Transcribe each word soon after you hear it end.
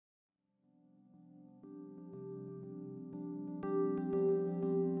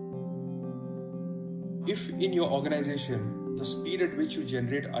if in your organization, the speed at which you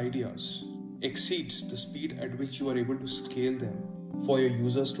generate ideas exceeds the speed at which you are able to scale them for your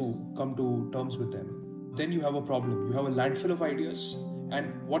users to come to terms with them, then you have a problem. You have a landfill of ideas,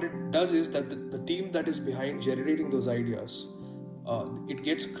 and what it does is that the team that is behind generating those ideas, it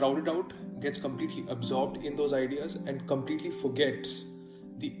gets crowded out, gets completely absorbed in those ideas, and completely forgets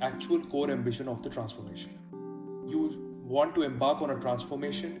the actual core ambition of the transformation. You want to embark on a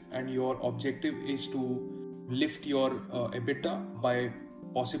transformation, and your objective is to lift your EBITDA by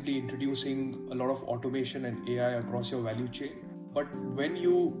possibly introducing a lot of automation and AI across your value chain. But when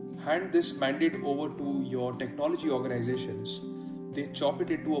you hand this mandate over to your technology organizations, they chop it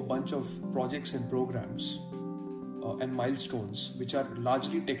into a bunch of projects and programs and milestones which are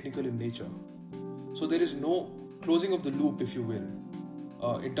largely technical in nature. So there is no closing of the loop, if you will,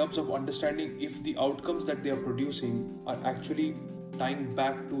 in terms of understanding if the outcomes that they are producing are actually tying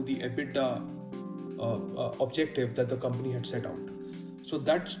back to the EBITDA objective that the company had set out. So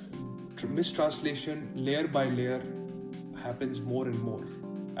that mistranslation layer by layer happens more and more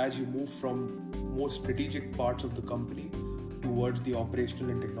as you move from more strategic parts of the company towards the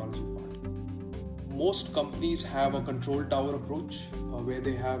operational and technology part. Most companies have a control tower approach where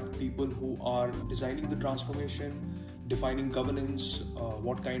they have people who are designing the transformation, defining governance,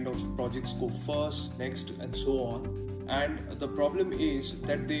 what kind of projects go first, next, and so on. And the problem is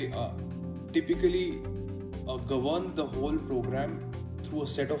that they typically govern the whole program through a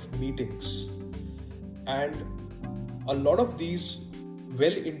set of meetings. And a lot of these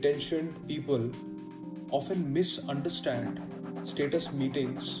well-intentioned people often misunderstand status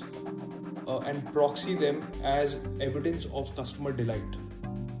meetings and proxy them as evidence of customer delight.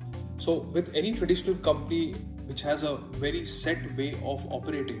 So with any traditional company which has a very set way of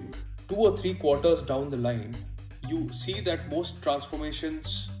operating, 2 or 3 quarters down the line, you see that most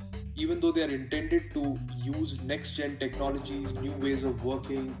transformations, even though they are intended to use next-gen technologies, new ways of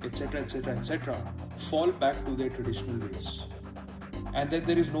working, etc., etc., etc., fall back to their traditional ways. And then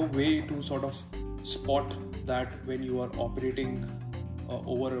there is no way to sort of spot that when you are operating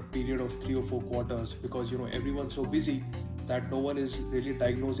over a period of 3 or 4 quarters, because everyone's so busy that no one is really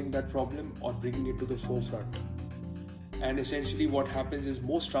diagnosing that problem or bringing it to the forefront. And essentially what happens is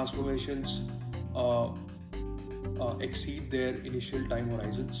most transformations exceed their initial time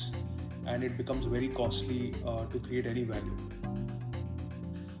horizons, and it becomes very costly to create any value.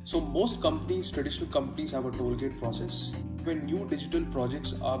 So most companies, traditional companies, have a toll gate process. When new digital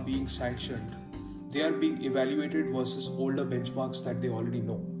projects are being sanctioned, they are being evaluated versus older benchmarks that they already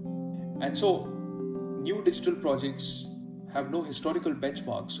know. And so new digital projects have no historical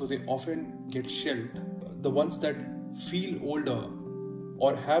benchmarks, so they often get shelved. The ones that feel older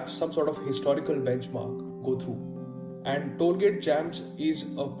or have some sort of historical benchmark go through. And tollgate jams is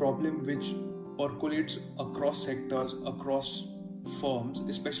a problem which percolates across sectors, across firms,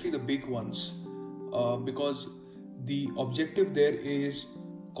 especially the big ones, because the objective there is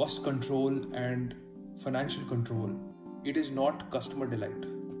cost control and financial control. It is not customer delight.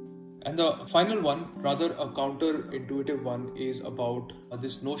 And the final one, rather a counterintuitive one, is about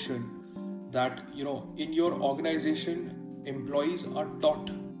this notion that in your organization, employees are taught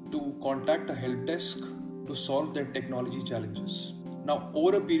to contact a help desk to solve their technology challenges. Now,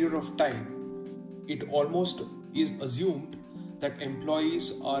 over a period of time, it almost is assumed that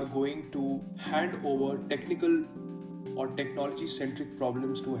employees are going to hand over technical or technology-centric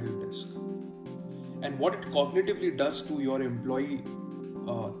problems to a help desk. And what it cognitively does to your employee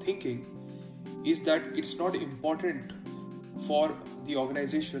thinking is that it's not important for the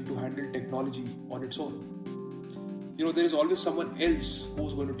organization to handle technology on its own. There is always someone else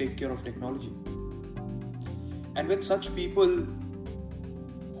who's going to take care of technology. And when such people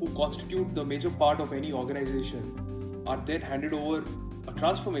who constitute the major part of any organization are then handed over a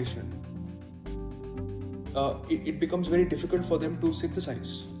transformation, it becomes very difficult for them to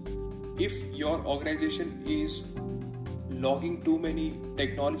synthesize. If your organization is logging too many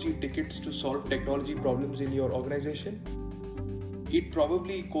technology tickets to solve technology problems in your organization, it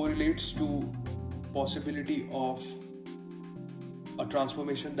probably correlates to possibility of a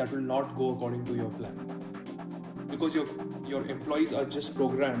transformation that will not go according to your plan, because your employees are just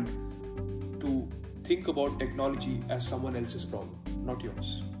programmed to think about technology as someone else's problem, not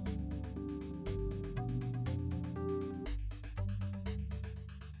yours.